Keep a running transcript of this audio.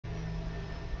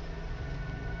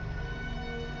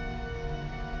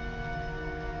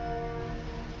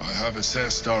have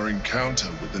assessed our encounter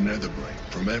with the Netherbrain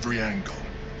from every angle.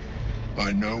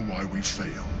 I know why we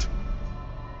failed.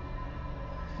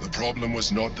 The problem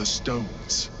was not the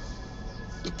stones.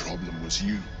 The problem was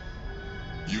you.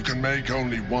 You can make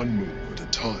only one move at a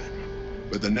time,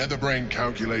 but the Netherbrain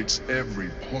calculates every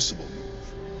possible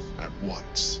move at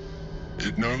once.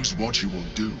 It knows what you will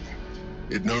do.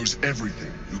 It knows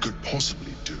everything you could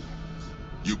possibly do.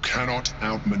 You cannot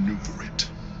outmaneuver it.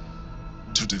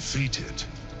 To defeat it,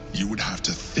 you would have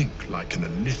to think like an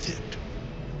Elithid.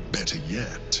 Better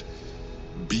yet,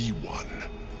 be one.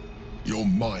 Your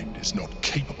mind is not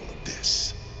capable of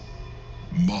this.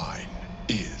 Mine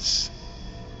is.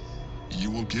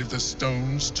 You will give the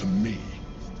stones to me.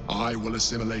 I will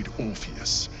assimilate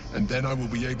Orpheus, and then I will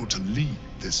be able to leave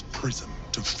this prison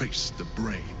to face the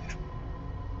brain.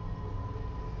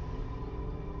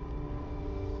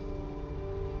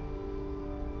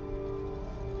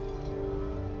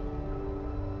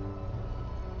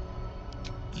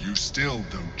 You still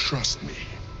don't trust me.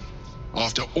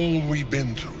 After all we've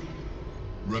been through.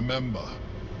 Remember,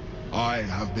 I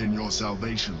have been your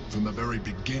salvation from the very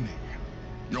beginning.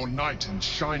 Your knight in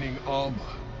shining armor.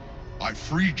 I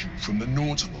freed you from the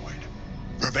Nautiloid,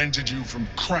 prevented you from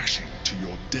crashing to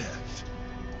your death.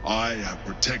 I have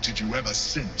protected you ever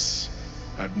since,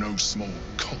 at no small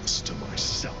cost to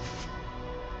myself.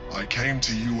 I came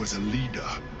to you as a leader,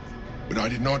 but I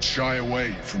did not shy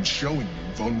away from showing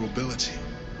you vulnerability.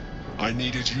 I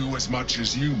needed you as much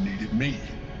as you needed me.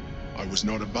 I was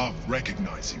not above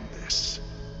recognizing this.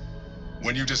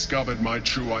 When you discovered my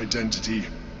true identity,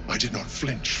 I did not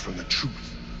flinch from the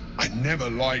truth. I never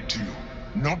lied to you,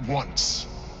 not once.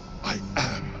 I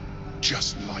am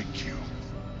just like you.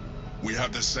 We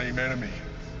have the same enemy,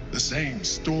 the same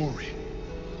story.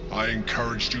 I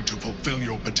encouraged you to fulfill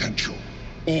your potential,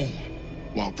 all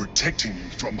while protecting you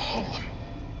from harm.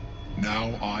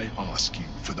 Now I ask you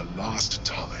for the last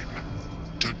time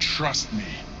to trust me.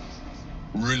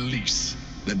 Release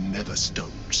the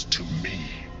Netherstones to me.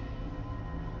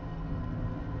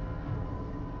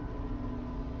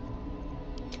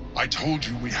 I told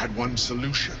you we had one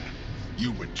solution.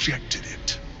 You rejected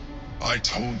it. I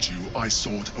told you I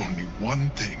sought only one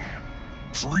thing.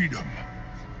 Freedom.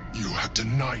 You have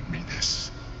denied me this.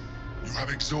 You have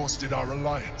exhausted our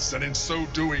alliance, and in so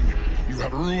doing, you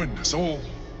have ruined us all.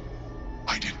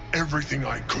 I did everything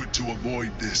I could to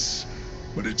avoid this,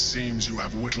 but it seems you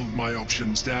have whittled my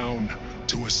options down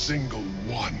to a single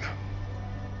one.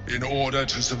 In order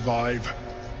to survive,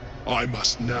 I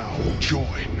must now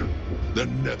join the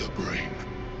Netherbrain.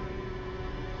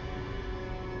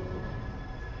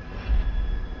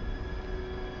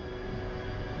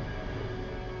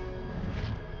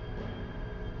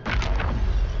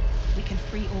 We can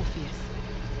free Orpheus.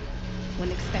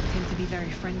 We'll expect him to be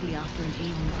very friendly after an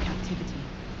eon of captivity.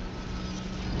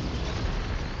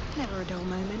 Never a dull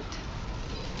moment.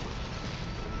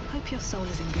 Hope your soul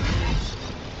is in good hands.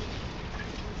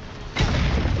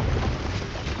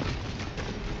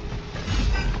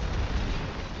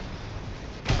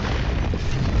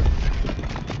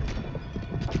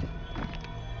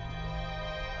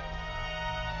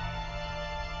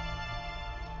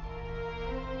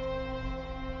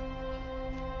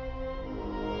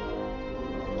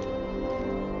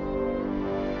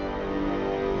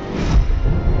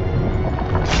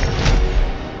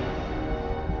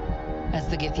 As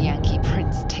the Githyanki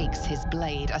prince takes his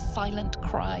blade, a silent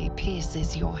cry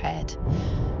pierces your head.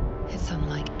 It's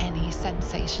unlike any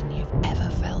sensation you've ever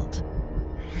felt.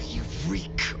 You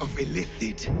reek of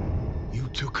Illithid. You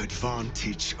took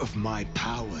advantage of my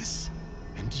powers,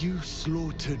 and you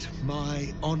slaughtered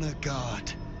my honor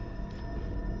guard.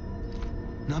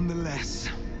 Nonetheless,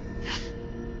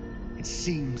 it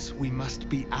seems we must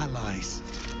be allies.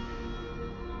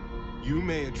 You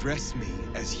may address me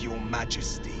as Your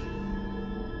Majesty.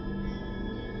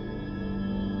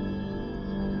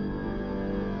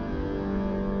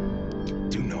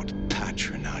 Do not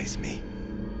patronize me.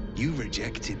 You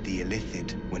rejected the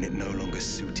Illithid when it no longer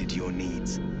suited your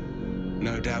needs.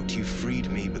 No doubt you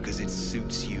freed me because it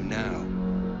suits you now.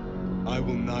 I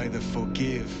will neither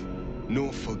forgive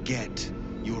nor forget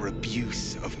your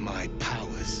abuse of my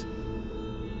powers.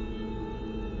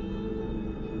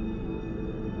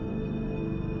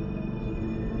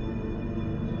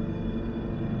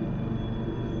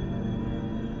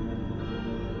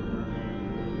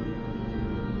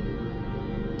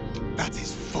 That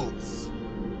is false.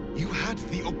 You had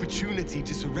the opportunity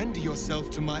to surrender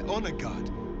yourself to my honor guard.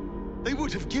 They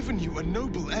would have given you a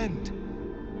noble end.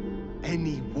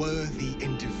 Any worthy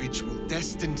individual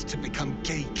destined to become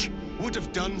Geik would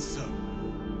have done so.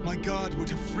 My guard would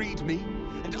have freed me,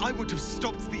 and And I would have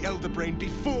stopped the Elder Brain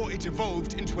before it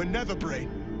evolved into a Nether Brain.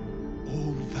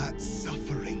 All that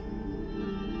suffering,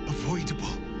 avoidable,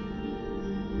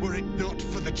 were it not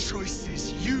for the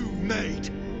choices you made.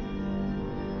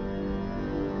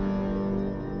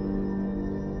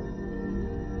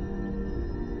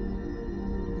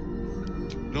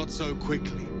 Not so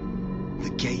quickly. The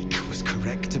Geik was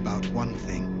correct about one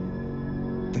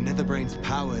thing. The Netherbrain's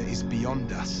power is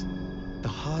beyond us. The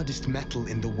hardest metal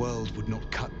in the world would not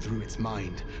cut through its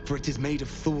mind, for it is made of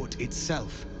thought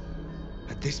itself.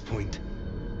 At this point,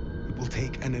 it will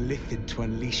take an Illithid to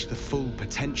unleash the full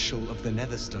potential of the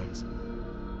Netherstones.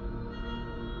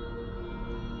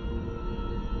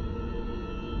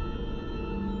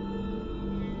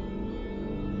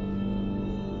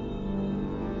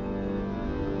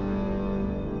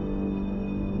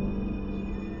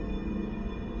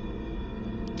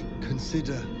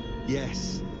 Consider,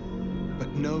 yes,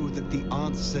 but know that the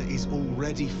answer is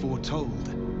already foretold.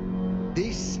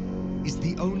 This is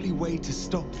the only way to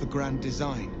stop the grand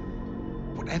design.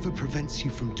 Whatever prevents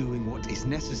you from doing what is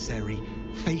necessary,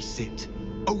 face it,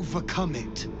 overcome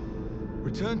it.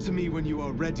 Return to me when you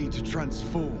are ready to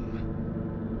transform.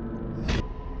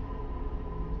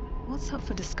 What's up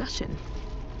for discussion?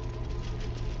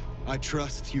 I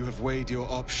trust you have weighed your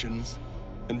options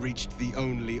and reached the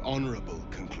only honorable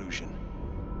conclusion.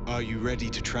 Are you ready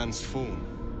to transform?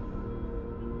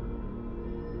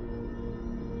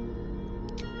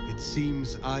 It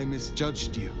seems I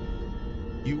misjudged you.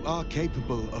 You are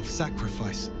capable of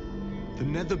sacrifice. The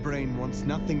Netherbrain wants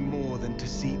nothing more than to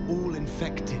see all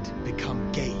infected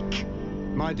become Geik.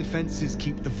 My defenses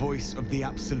keep the voice of the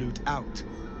Absolute out.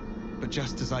 But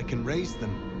just as I can raise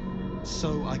them,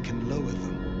 so I can lower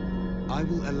them. I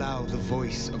will allow the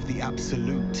voice of the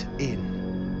Absolute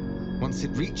in. Once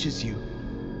it reaches you,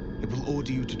 it will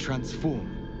order you to transform.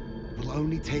 It will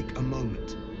only take a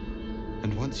moment.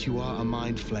 And once you are a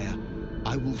Mind Flayer,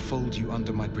 I will fold you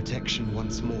under my protection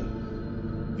once more.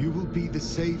 You will be the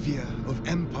savior of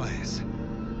empires.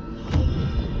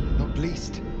 Not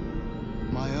least,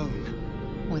 my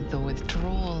own. With the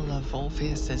withdrawal of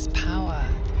Orpheus's power,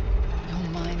 your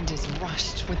mind is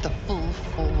rushed with the full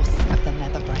force of the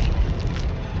Netherbrain.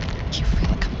 You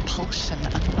feel a compulsion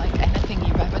unlike anything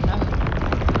you've ever known.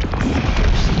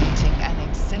 Excruciating and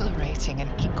exhilarating in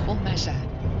equal measure.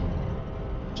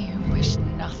 You wish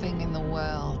nothing in the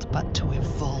world but to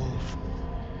evolve.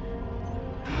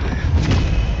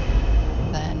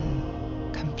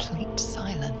 Then, complete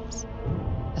silence,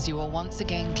 as you are once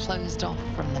again closed off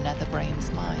from the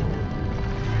Netherbrain's mind.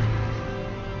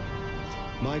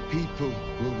 My people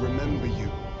will remember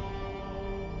you.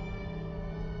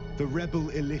 The rebel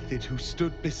Illithid who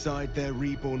stood beside their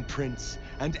reborn prince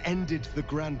and ended the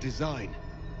grand design.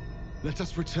 Let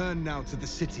us return now to the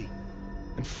city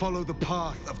and follow the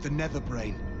path of the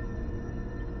Netherbrain.